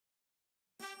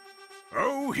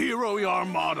Oh, Hero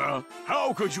Yarmada,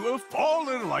 how could you have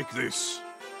fallen like this?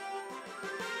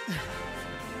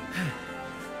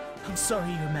 I'm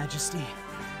sorry, Your Majesty.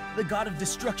 The God of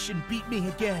Destruction beat me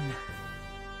again.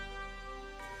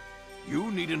 You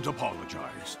needn't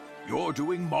apologize. You're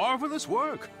doing marvelous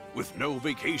work, with no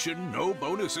vacation, no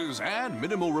bonuses, and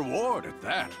minimal reward at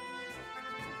that.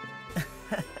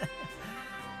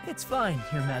 It's fine,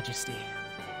 Your Majesty.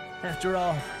 After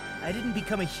all, I didn't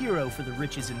become a hero for the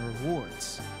riches and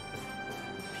rewards.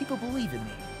 People believe in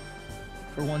me.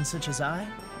 For one such as I,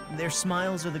 their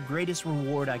smiles are the greatest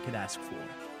reward I could ask for.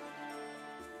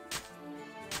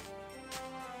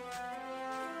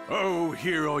 Oh,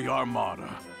 Hero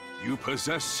Yarmada, you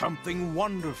possess something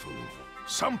wonderful,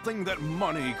 something that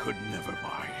money could never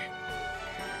buy.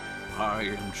 I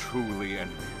am truly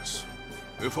envious.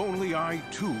 If only I,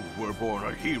 too, were born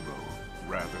a hero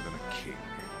rather than a king.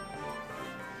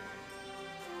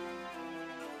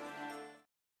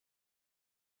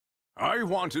 I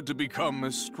wanted to become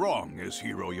as strong as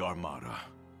Hero Yarmada.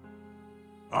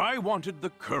 I wanted the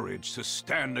courage to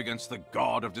stand against the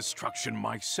God of Destruction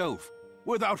myself,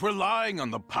 without relying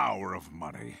on the power of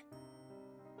money.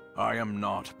 I am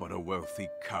not but a wealthy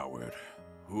coward,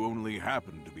 who only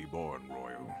happened to be born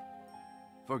royal.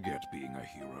 Forget being a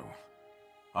hero.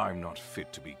 I'm not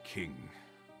fit to be king.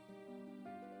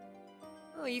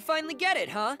 Oh, you finally get it,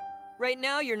 huh? Right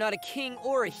now, you're not a king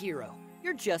or a hero.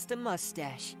 You're just a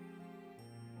mustache.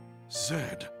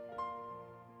 Zed.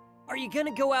 Are you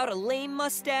gonna go out a lame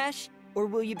mustache? Or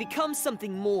will you become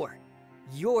something more?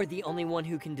 You're the only one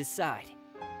who can decide.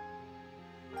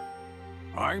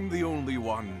 I'm the only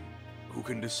one who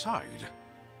can decide.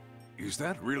 Is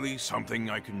that really something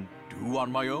I can do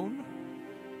on my own?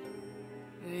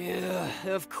 Yeah,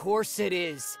 of course it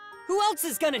is. Who else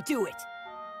is gonna do it?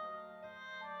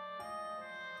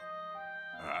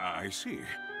 I see.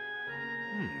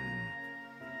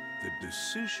 The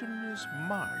decision is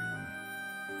mine.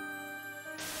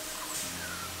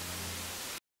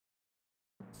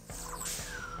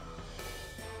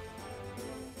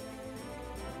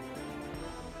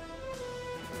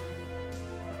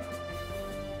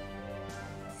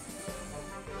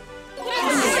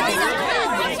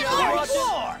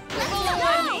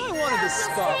 I wanted the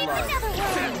spotlight.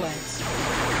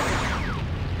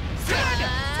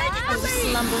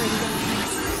 Slumbering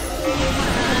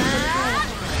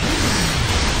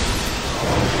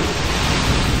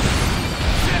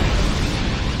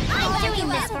I'm doing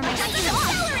this for my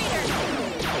accelerator!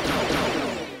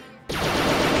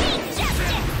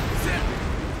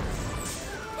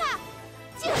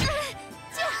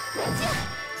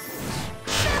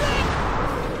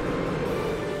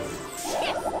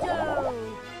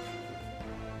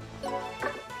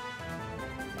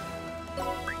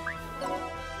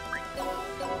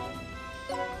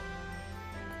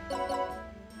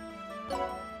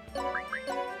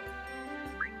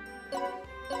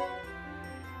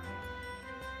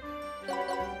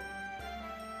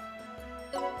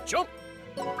 Jump!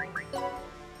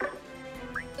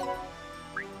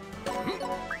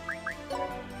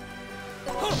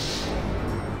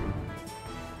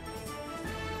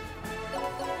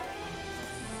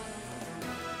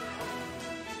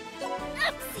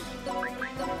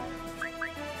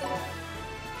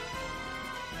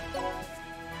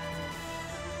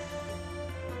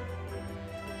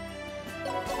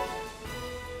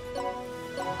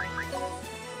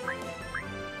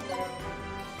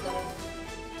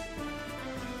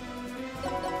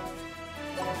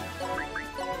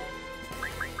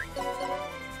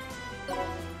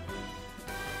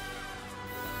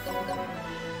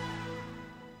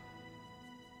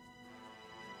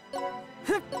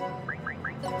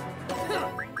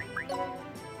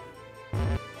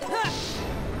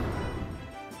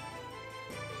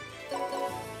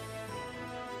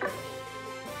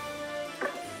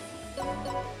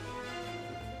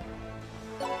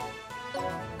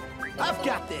 I've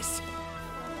got this.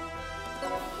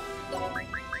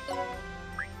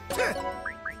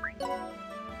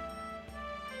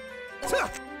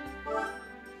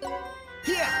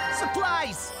 Here,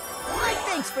 supplies! My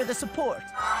thanks for the support.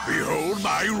 Behold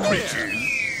my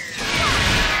riches!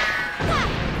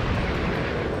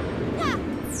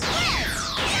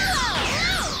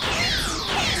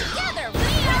 together! We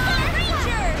are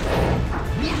Rangers!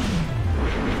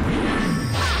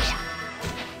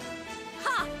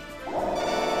 Ha!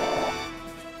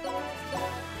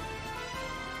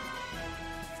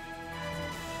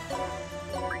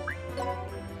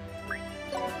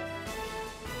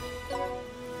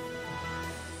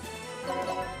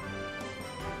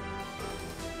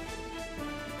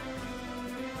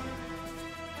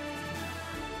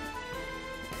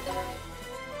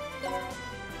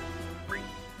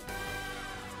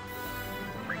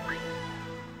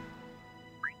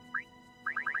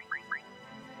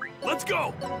 Let's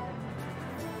go!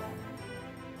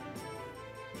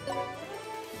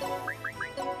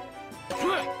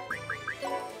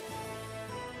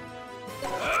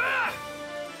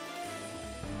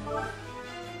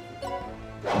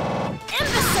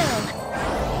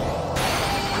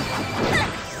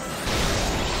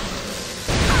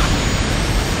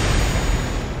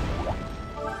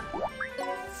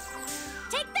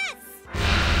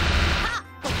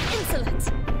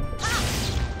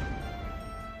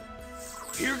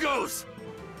 Here goes!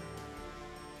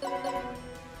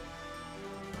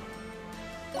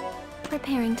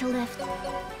 Preparing to lift.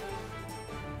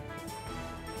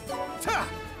 Ta!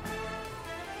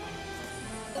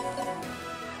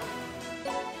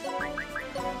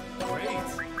 Great!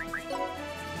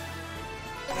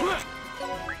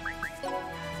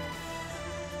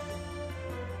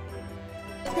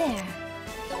 There.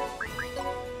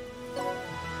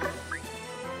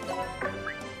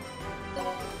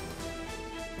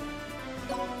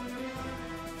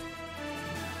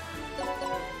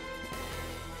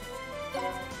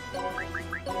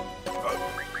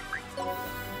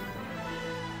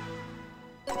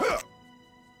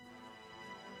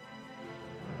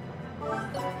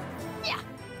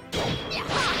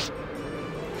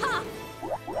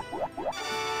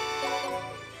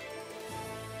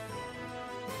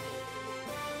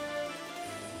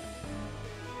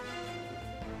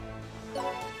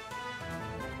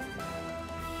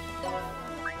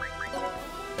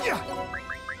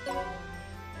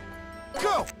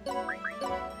 Go!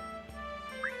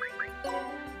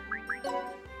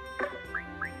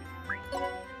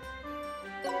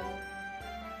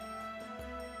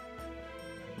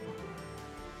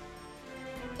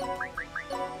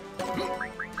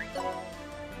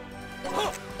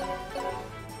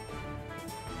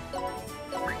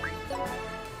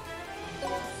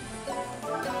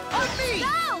 On me! Go!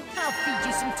 I'll feed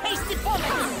you some tasty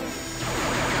bullets!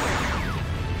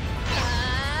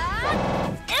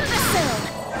 Imbecile!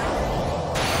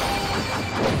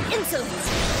 Insolence!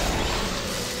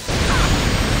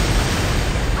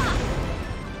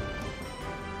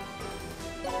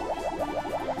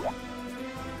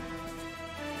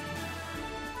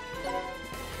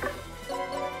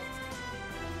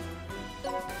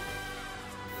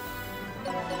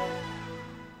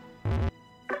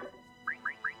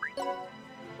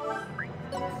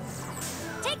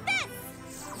 Take this!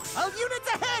 All units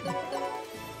ahead!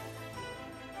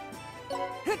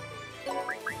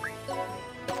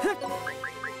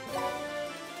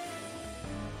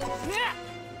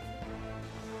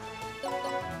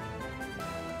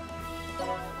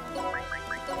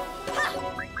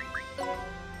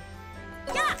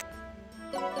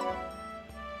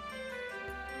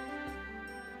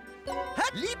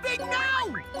 Leaping now!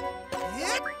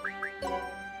 Hit!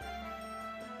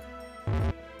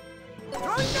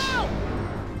 Throwing now!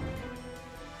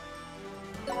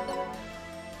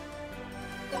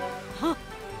 Huh?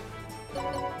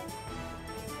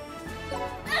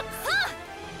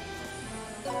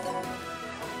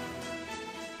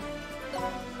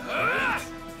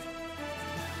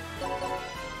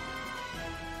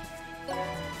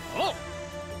 Oh!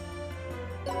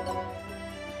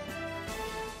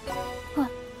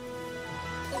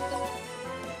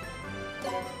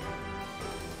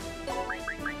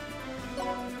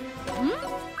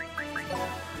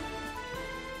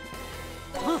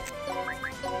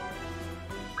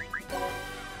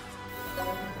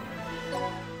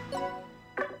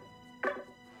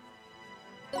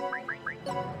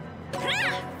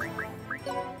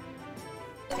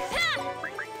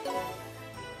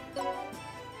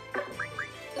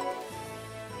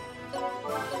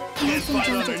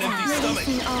 Concentrating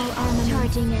releasing all armor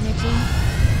charging energy.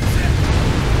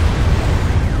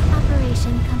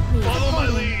 Operation complete. Follow my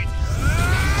lead!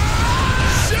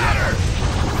 Shatter!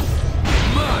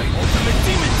 My ultimate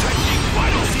demon technique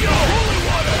vitals your holy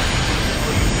water!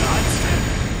 Will you not stand?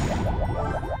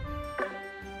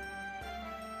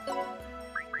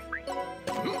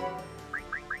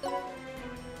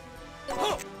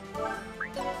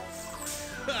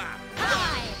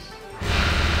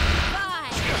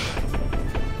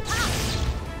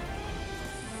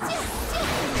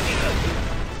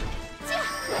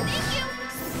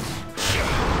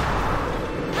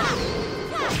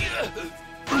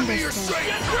 Under your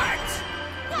straight and correct!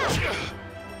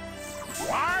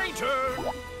 My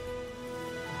turn!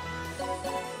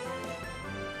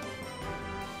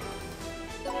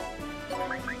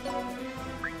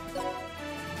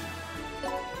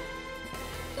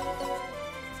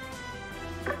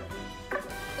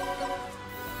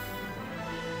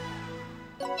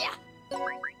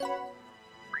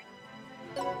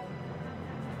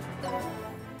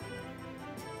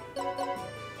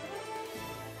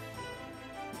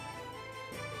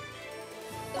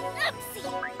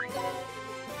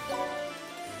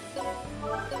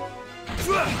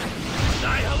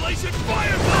 Annihilation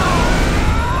Fireball!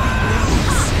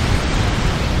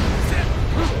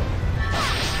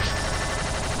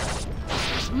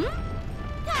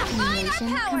 Animation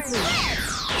complete.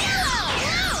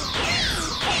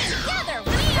 Together,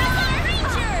 we are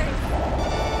Rangers!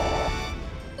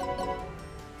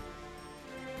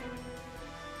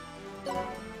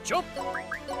 Jump!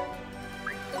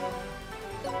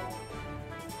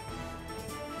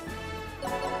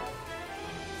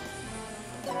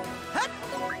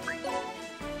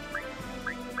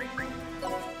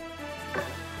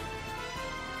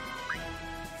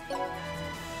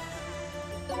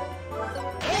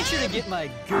 Make sure to get my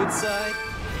good side.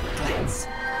 Glance.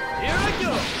 Here I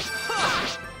go!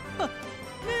 Ha!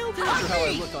 Nailed it. How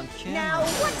I look on camera. Now,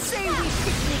 what say we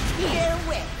picnic here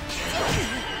away?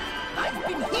 I've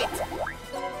been hit!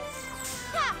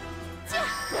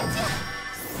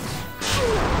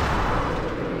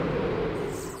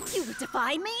 You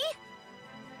defy me?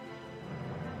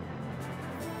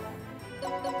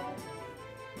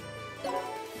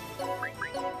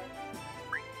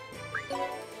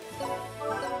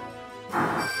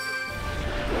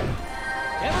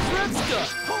 Hammer grab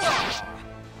stuff!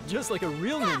 Just like a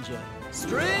real ninja.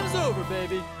 Stream's over,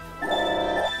 baby!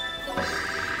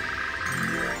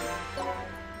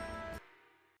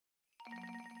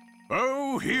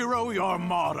 Oh, Hero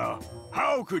Yarmada!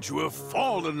 How could you have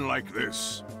fallen like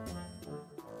this?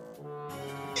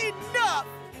 Enough!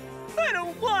 I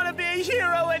don't want to be a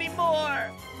hero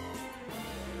anymore!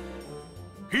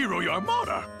 Hero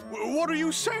Yarmada? What are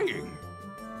you saying?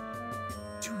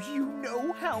 Do you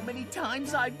know how many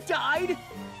times I've died?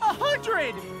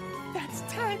 100! That's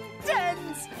 10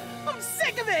 tens! I'm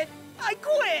sick of it! I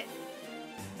quit!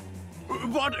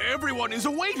 But everyone is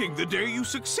awaiting the day you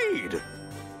succeed.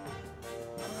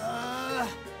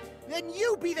 Then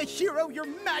you be the hero, Your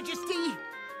Majesty!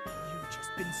 You've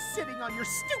just been sitting on your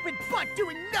stupid butt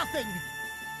doing nothing!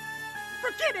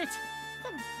 Forget it!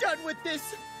 I'm done with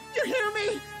this! You hear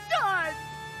me? Done!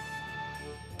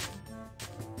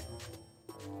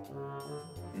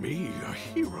 Me, a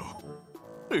hero?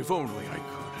 If only I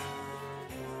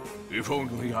could. If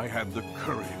only I had the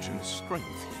courage and strength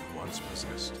you once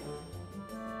possessed.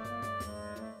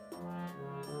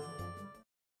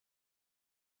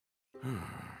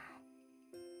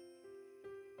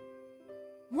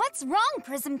 What's wrong,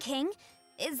 Prism King?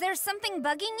 Is there something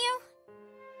bugging you?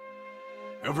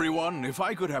 Everyone, if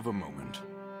I could have a moment,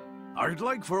 I'd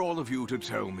like for all of you to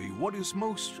tell me what is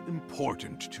most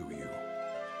important to you.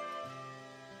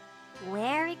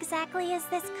 Where exactly is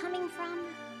this coming from?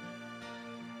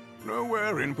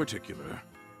 Nowhere in particular.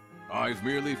 I've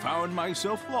merely found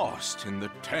myself lost in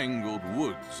the tangled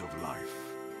woods of life.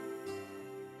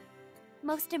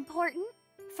 Most important?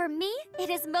 For me, it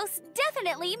is most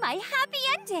definitely my happy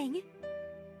ending!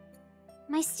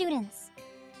 My students.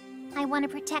 I want to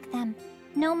protect them,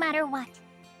 no matter what.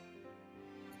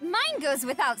 Mine goes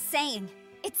without saying.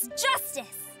 It's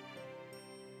justice!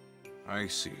 I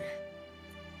see.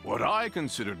 What I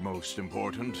considered most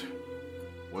important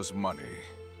was money.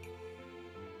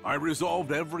 I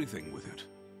resolved everything with it.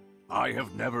 I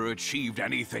have never achieved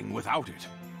anything without it.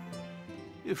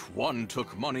 If one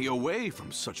took money away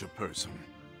from such a person,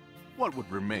 what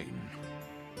would remain?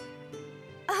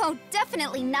 Oh,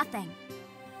 definitely nothing.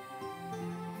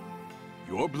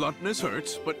 Your bluntness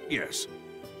hurts, but yes,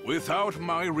 without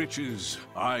my riches,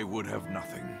 I would have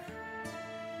nothing.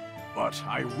 But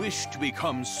I wish to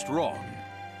become strong.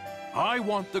 I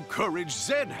want the courage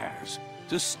Zed has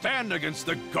to stand against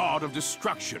the god of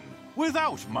destruction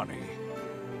without money.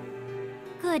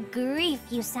 Good grief,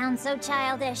 you sound so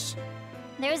childish.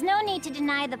 There's no need to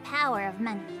deny the power of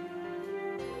money.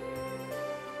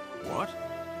 What?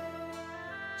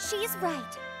 She's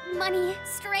right. Money,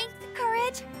 strength,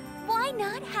 courage. Why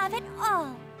not have it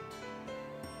all?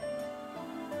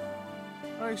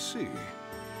 I see.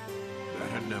 That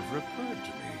had never occurred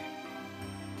to me.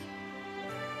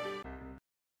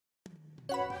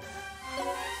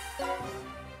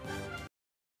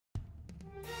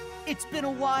 It's been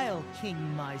a while, King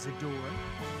Misedor.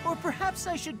 Or perhaps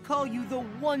I should call you the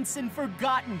once and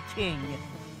forgotten king.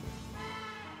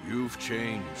 You've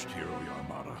changed, Hero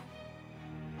Yarmada.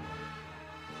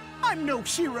 I'm no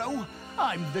hero.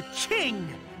 I'm the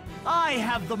king. I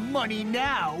have the money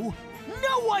now.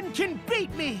 No one can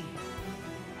beat me.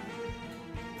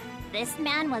 This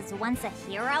man was once a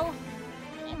hero?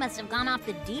 He must have gone off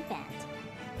the deep end.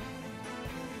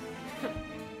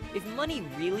 If money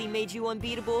really made you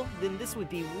unbeatable, then this would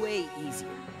be way easier.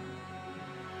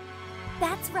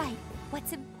 That's right.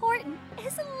 What's important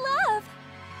is love.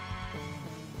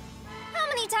 How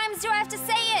many times do I have to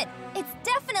say it? It's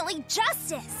definitely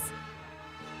justice!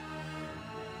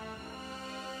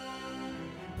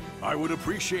 I would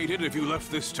appreciate it if you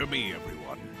left this to me,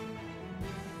 everyone.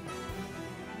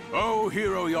 Oh,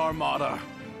 Hero Yarmada,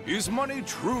 is money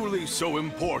truly so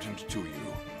important to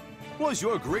you? Was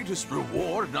your greatest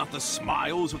reward not the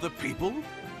smiles of the people?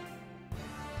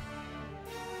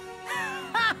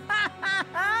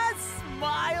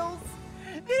 Smiles?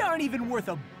 They aren't even worth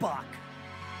a buck.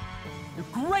 The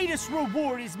greatest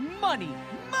reward is money.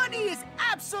 Money is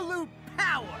absolute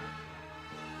power.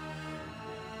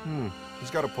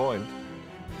 He's got a point.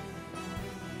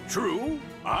 True,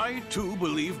 I too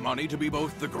believe money to be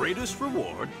both the greatest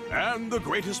reward and the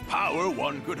greatest power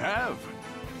one could have.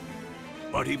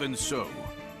 But even so,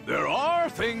 there are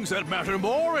things that matter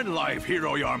more in life,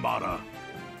 Hero Yarmada.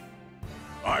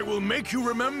 I will make you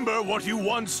remember what you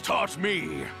once taught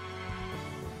me.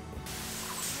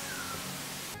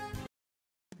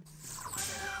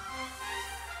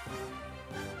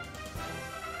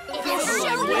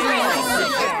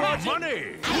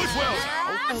 Money! Do it well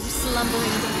now! Oh,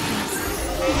 slumbering darkness.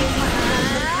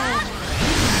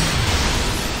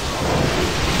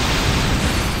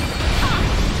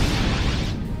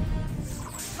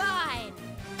 Fine!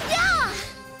 Yeah!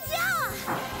 Yeah!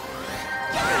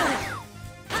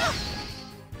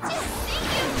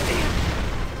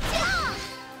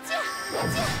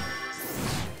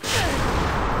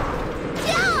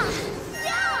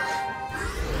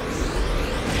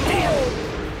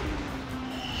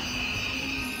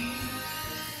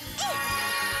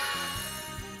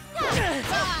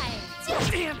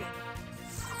 Damn it!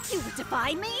 You would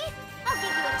defy me? I'll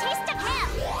give you a taste of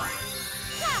hell!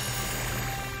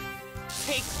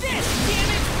 Take this,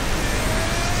 damn it!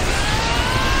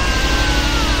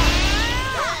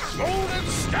 Golden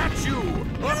statue!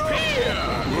 Appear!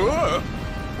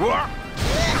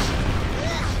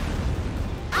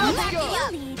 I'll back you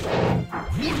lead.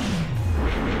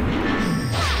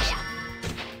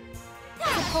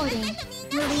 Supporting.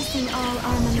 Releasing all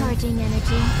armament. Charging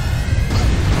energy.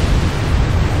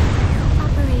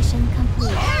 Operation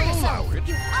complete. Allow it!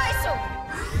 You eyesore!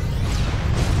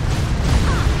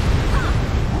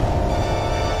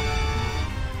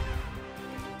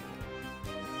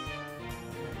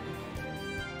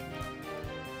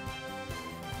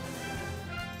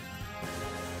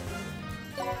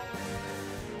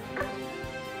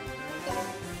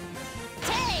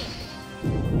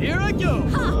 Here I go!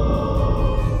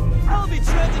 I'll be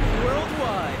trending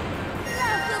worldwide!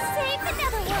 Love will save the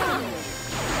Netherworld!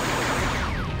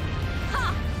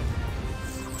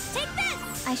 Take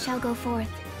this! I shall go forth.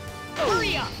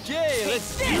 Hurry up! Okay,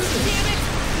 let's do This, this! damn it!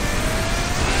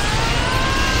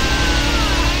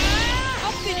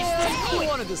 I'll finish this! Who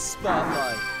wanted the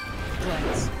spotlight?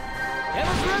 Glance.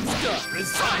 Ever done!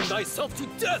 Resign thyself to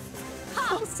death!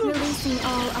 Releasing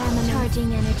all armament.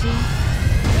 Charging energy.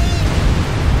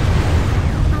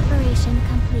 Operation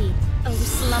complete. Oh,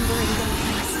 slumbering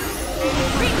darkness.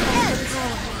 Repent!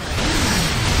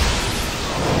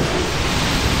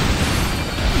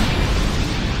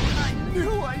 I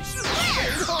knew I should have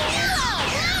stayed home.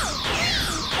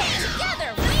 Together,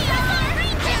 we are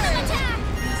Random attack!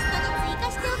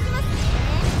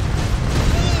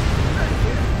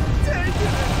 Take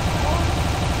it anymore.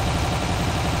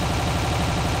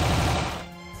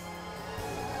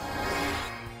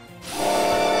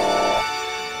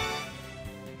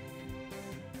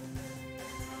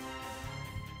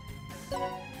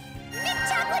 Big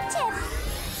chocolate chip!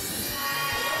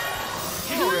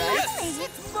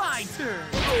 It's my turn.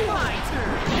 My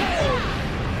turn.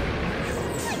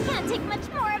 I can't take much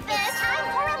more of this. Time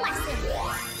for a lesson.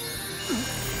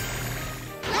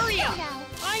 Hurry up!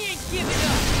 I ain't giving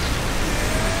up!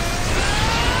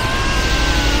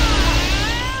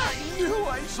 I knew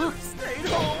I should have stayed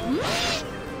home.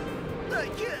 I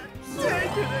can't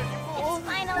take it anymore. It's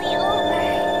finally over.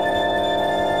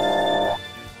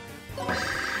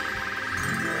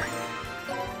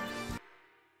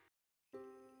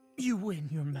 You win,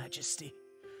 Your Majesty.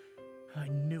 I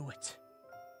knew it.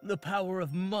 The power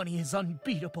of money is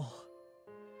unbeatable.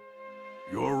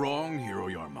 You're wrong, Hero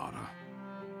Yarmada.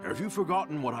 Have you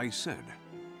forgotten what I said?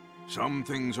 Some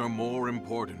things are more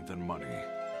important than money.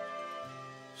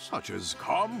 Such as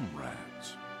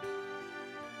comrades.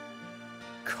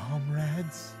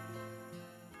 Comrades?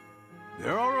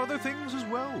 There are other things as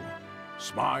well.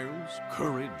 Smiles,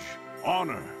 courage,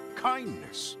 honor,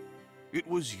 kindness. It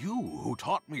was you who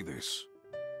taught me this.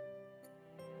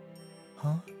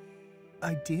 Huh?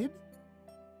 I did?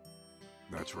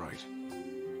 That's right.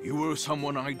 You were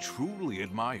someone I truly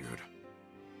admired.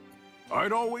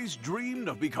 I'd always dreamed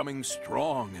of becoming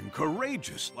strong and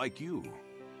courageous like you.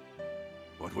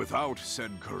 But without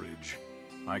said courage,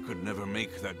 I could never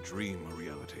make that dream a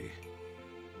reality.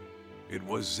 It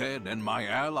was Zed and my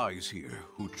allies here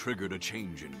who triggered a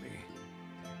change in me.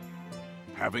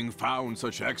 Having found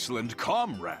such excellent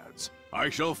comrades, I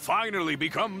shall finally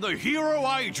become the hero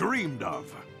I dreamed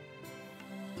of.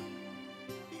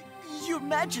 Your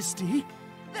Majesty,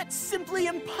 that's simply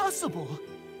impossible,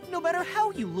 no matter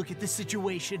how you look at the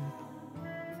situation.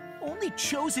 Only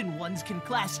chosen ones can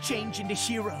class change into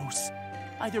heroes,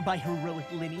 either by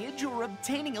heroic lineage or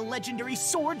obtaining a legendary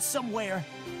sword somewhere.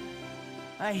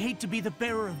 I hate to be the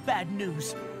bearer of bad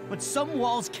news, but some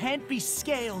walls can't be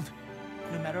scaled,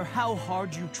 no matter how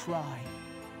hard you try.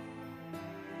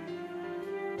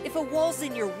 If a wall's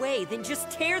in your way, then just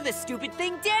tear the stupid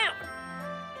thing down!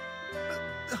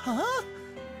 Huh?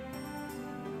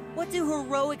 What do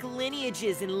heroic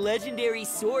lineages and legendary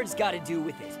swords gotta do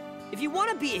with it? If you want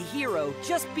to be a hero,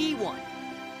 just be one.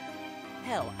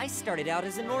 Hell, I started out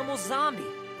as a normal zombie.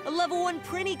 A level 1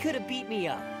 Prinny could have beat me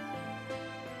up.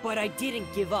 But I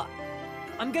didn't give up.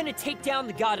 I'm gonna take down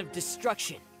the god of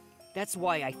destruction. That's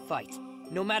why I fight,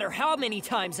 no matter how many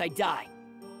times I die.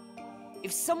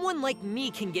 If someone like me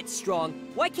can get strong,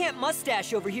 why can't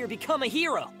Mustache over here become a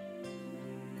hero?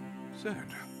 Zed.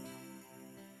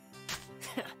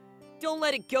 Don't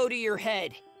let it go to your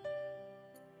head.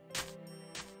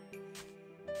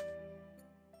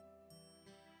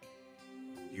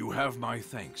 You have my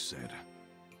thanks, Zed.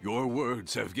 Your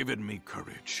words have given me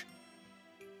courage.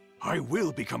 I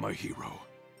will become a hero.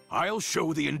 I'll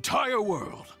show the entire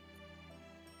world.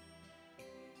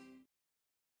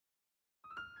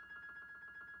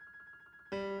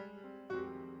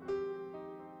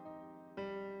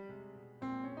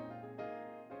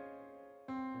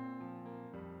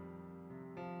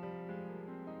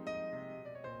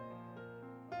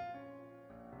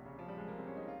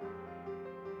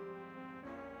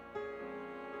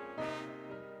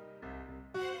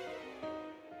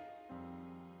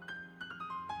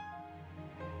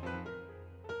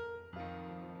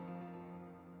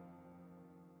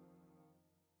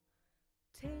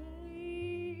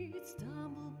 Days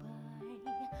stumble by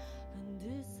and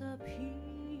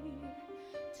disappear,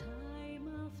 time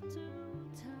after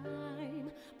time,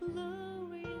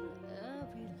 blurring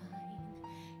every line.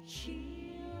 Here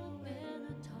in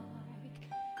the dark, you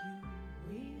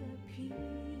reappear,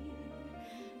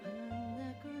 and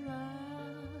like a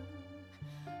love,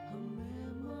 a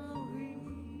memory.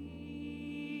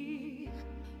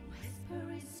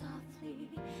 Whispering softly,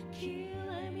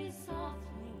 killing me softly.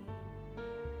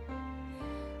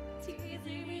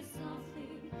 Teasing me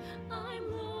softly, I'm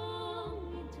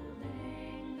longing to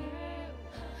linger,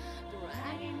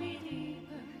 dragging me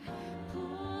deeper,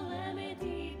 pulling me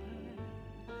deeper.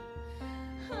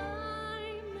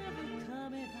 I'm never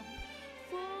coming up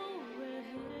for a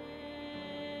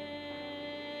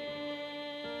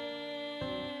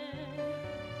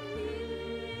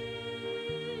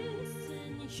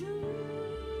missing you.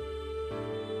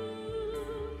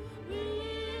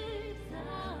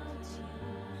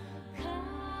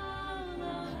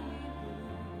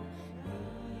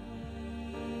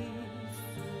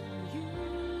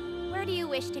 Where do you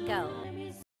wish to go?